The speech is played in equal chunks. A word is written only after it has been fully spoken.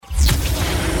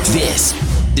This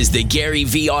is the Gary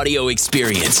V audio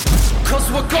experience.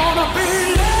 'Cause we're gonna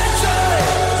be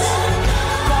legends.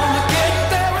 Gonna get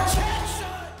their attention.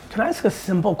 Can I ask a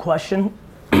simple question?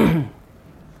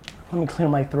 Let me clear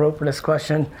my throat for this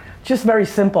question. Just very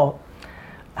simple.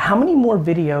 How many more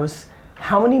videos,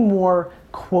 how many more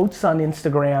quotes on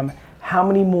Instagram, how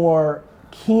many more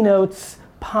keynotes,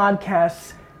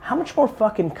 podcasts, how much more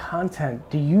fucking content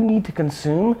do you need to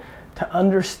consume to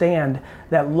understand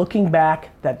that looking back,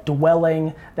 that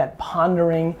dwelling, that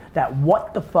pondering, that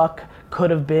what the fuck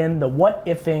could have been, the what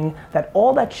ifing, that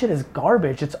all that shit is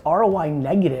garbage, it's ROI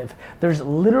negative. There's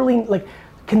literally, like,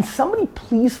 can somebody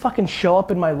please fucking show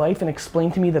up in my life and explain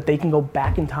to me that they can go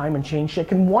back in time and change shit?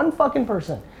 Can one fucking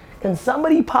person, can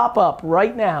somebody pop up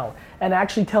right now and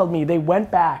actually tell me they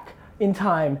went back in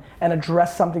time and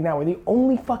address something that way? The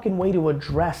only fucking way to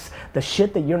address the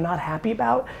shit that you're not happy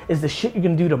about is the shit you're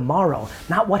gonna do tomorrow,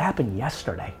 not what happened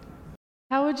yesterday.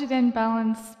 How would you then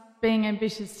balance being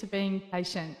ambitious to being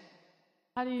patient?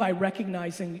 How do you? By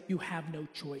recognizing you have no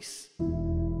choice.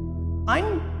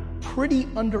 I'm pretty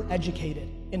undereducated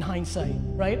in hindsight,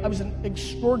 right? I was an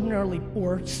extraordinarily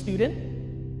poor student,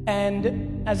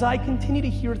 and as I continue to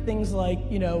hear things like,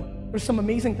 you know, there's some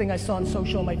amazing thing I saw on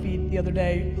social on my feed the other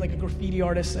day, like a graffiti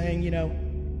artist saying, you know,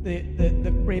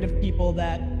 the creative people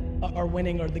that are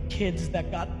winning are the kids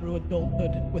that got through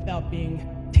adulthood without being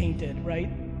tainted, right?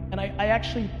 And I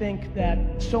actually think that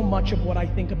so much of what I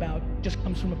think about just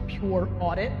comes from a pure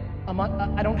audit.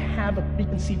 I don't have a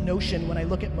preconceived notion when I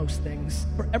look at most things.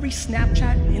 For every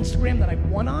Snapchat and Instagram that I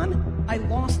won on, I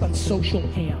lost on social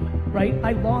cam, right?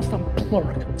 I lost on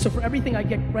Plurk. So for everything I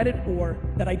get credit for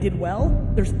that I did well,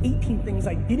 there's 18 things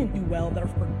I didn't do well that are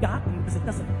forgotten because it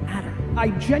doesn't matter. I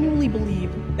genuinely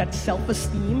believe that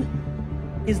self-esteem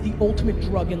is the ultimate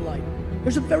drug in life.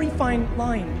 There's a very fine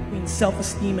line between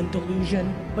self-esteem and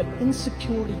delusion, but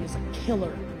insecurity is a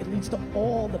killer. It leads to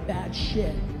all the bad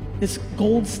shit. This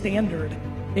gold standard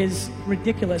is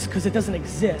ridiculous because it doesn't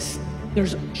exist.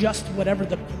 There's just whatever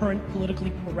the current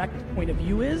politically correct point of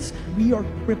view is. We are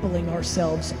crippling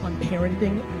ourselves on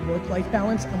parenting and work-life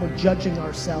balance, and we're judging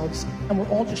ourselves, and we're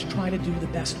all just trying to do the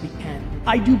best we can.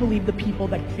 I do believe the people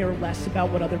that care less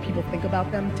about what other people think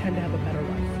about them tend to have a better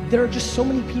life. There are just so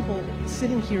many people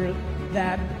sitting here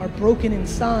that are broken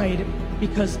inside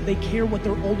because they care what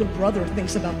their older brother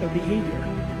thinks about their behavior,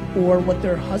 or what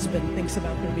their husband thinks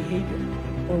about their behavior,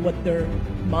 or what their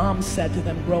mom said to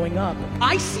them growing up.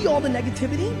 I see all the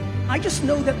negativity. I just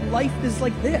know that life is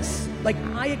like this. Like,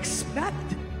 I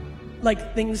expect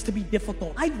like things to be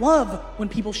difficult. I love when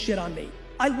people shit on me.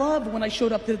 I love when I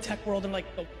showed up to the tech world and like,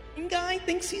 the fucking guy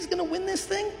thinks he's gonna win this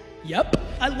thing? Yep.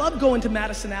 I love going to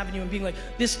Madison Avenue and being like,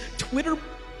 this Twitter,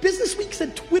 Business Week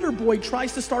said Twitter boy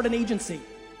tries to start an agency.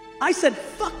 I said,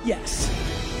 fuck yes.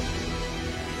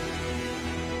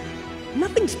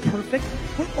 Nothing's perfect.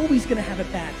 We're always gonna have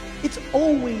it bad. It's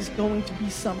always going to be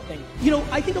something. You know,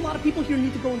 I think a lot of people here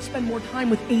need to go and spend more time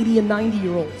with 80 and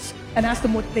 90-year-olds and ask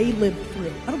them what they lived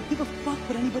through. I don't give a fuck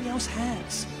what anybody else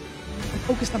has. I'm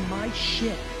focused on my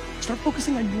shit. Start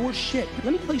focusing on your shit.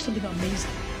 Let me tell you something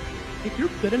amazing. If you're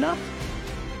good enough,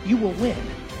 you will win.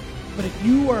 But if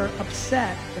you are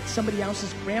upset that somebody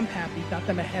else's grandpappy got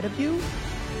them ahead of you,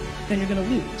 then you're gonna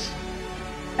lose.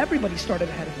 Everybody started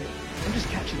ahead of you. I'm just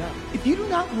catching up. If you do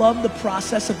not love the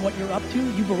process of what you're up to,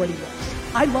 you've already lost.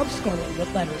 I love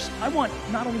scarlet letters. I want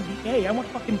not only the A, I want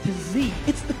fucking to Z.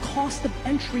 It's the cost of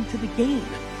entry to the game.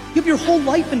 You have your whole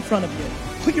life in front of you.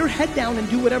 Put your head down and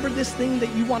do whatever this thing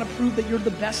that you want to prove that you're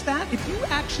the best at. If you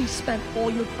actually spent all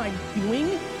your time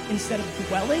doing instead of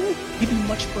dwelling, you'd be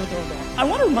much further along. I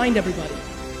want to remind everybody,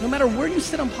 no matter where you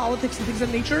sit on politics and things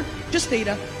of that nature, just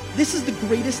data, this is the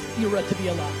greatest era to be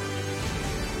alive.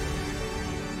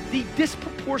 The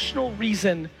disproportional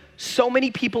reason so many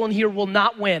people in here will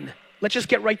not win, let's just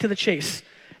get right to the chase.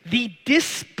 The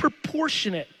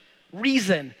disproportionate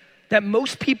reason that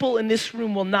most people in this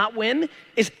room will not win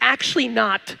is actually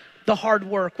not the hard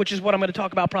work, which is what I'm gonna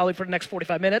talk about probably for the next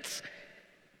 45 minutes.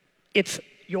 It's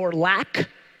your lack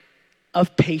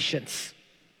of patience.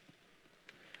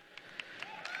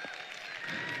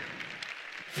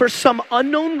 For some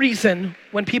unknown reason,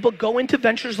 when people go into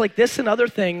ventures like this and other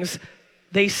things,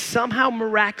 they somehow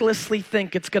miraculously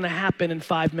think it's gonna happen in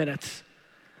 5 minutes.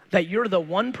 That you're the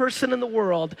one person in the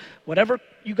world, whatever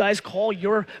you guys call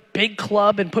your big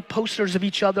club and put posters of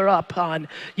each other up on,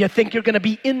 you think you're gonna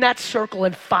be in that circle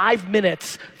in 5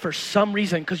 minutes for some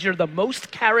reason, because you're the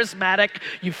most charismatic,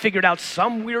 you figured out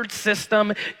some weird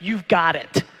system, you've got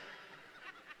it.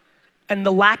 And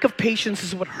the lack of patience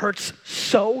is what hurts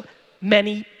so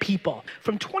many people.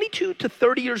 From 22 to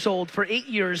 30 years old for 8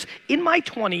 years, in my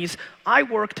 20s, I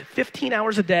worked 15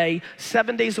 hours a day,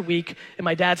 7 days a week in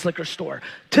my dad's liquor store.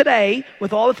 Today,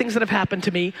 with all the things that have happened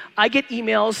to me, I get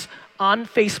emails on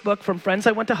Facebook from friends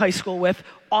I went to high school with,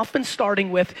 often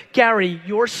starting with, Gary,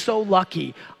 you're so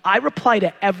lucky. I reply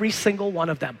to every single one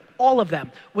of them, all of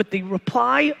them, with the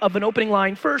reply of an opening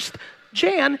line. First,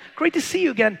 Jan, great to see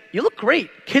you again. You look great.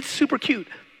 Kid's super cute.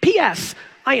 P.S.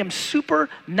 I am super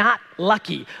not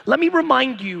lucky. Let me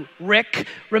remind you, Rick,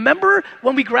 remember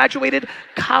when we graduated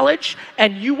college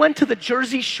and you went to the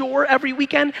Jersey Shore every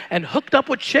weekend and hooked up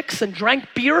with chicks and drank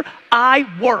beer? I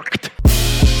worked.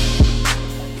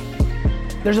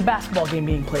 There's a basketball game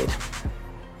being played,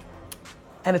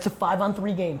 and it's a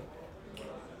 5-on-3 game.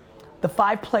 The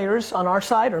 5 players on our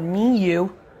side are me,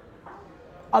 you,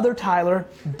 other Tyler,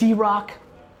 D-Rock,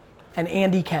 and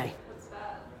Andy K.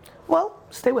 Well,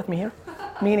 stay with me here.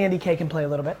 Me and Andy K can play a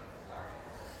little bit.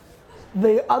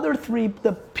 The other 3,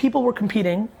 the people we're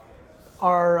competing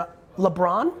are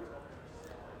LeBron,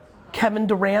 Kevin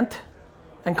Durant,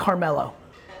 and Carmelo.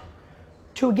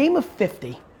 To a game of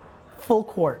 50, full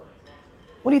court,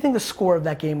 what do you think the score of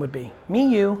that game would be? Me,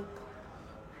 you,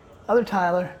 other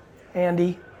Tyler,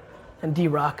 Andy, and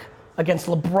D-Rock against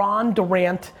LeBron,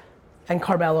 Durant, and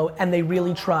Carmelo, and they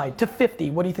really tried. To 50,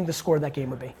 what do you think the score of that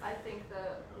game would be? I think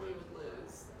that we would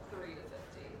lose 3 to 50,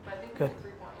 but I think Good.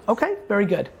 3 points. Okay, very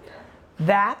good.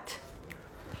 Yeah.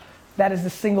 That is the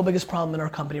single biggest problem in our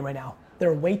company right now.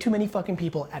 There are way too many fucking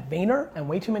people at Vayner and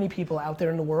way too many people out there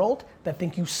in the world that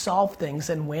think you solve things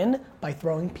and win by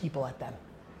throwing people at them.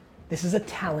 This is a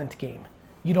talent game.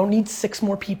 You don't need 6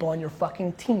 more people on your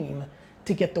fucking team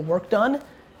to get the work done.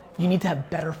 You need to have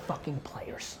better fucking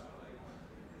players.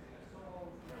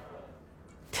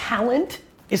 Talent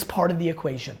is part of the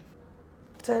equation.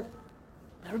 That's it.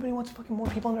 Everybody wants fucking more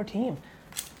people on their team.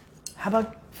 How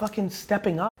about fucking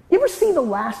stepping up? You ever see the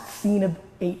last scene of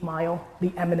 8 Mile, the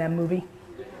Eminem movie?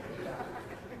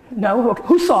 No? Okay.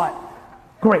 Who saw it?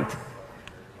 Great.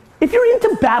 If you're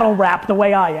into battle rap the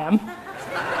way I am,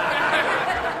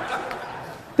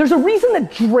 there's a reason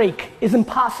that Drake is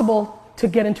impossible to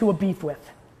get into a beef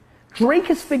with. Drake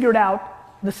has figured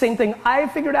out the same thing I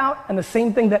have figured out and the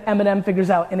same thing that Eminem figures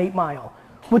out in 8 Mile,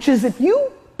 which is if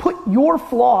you put your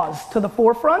flaws to the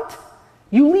forefront,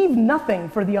 you leave nothing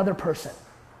for the other person.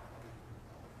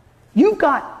 You've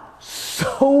got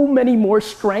so many more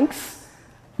strengths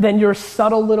than your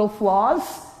subtle little flaws,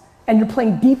 and you're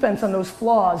playing defense on those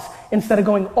flaws instead of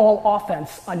going all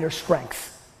offense on your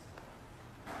strengths.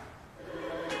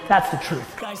 That's the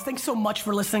truth. Guys, thanks so much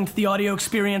for listening to the audio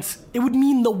experience. It would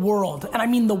mean the world, and I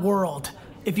mean the world,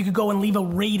 if you could go and leave a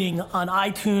rating on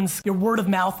iTunes. Your word of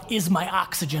mouth is my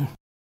oxygen.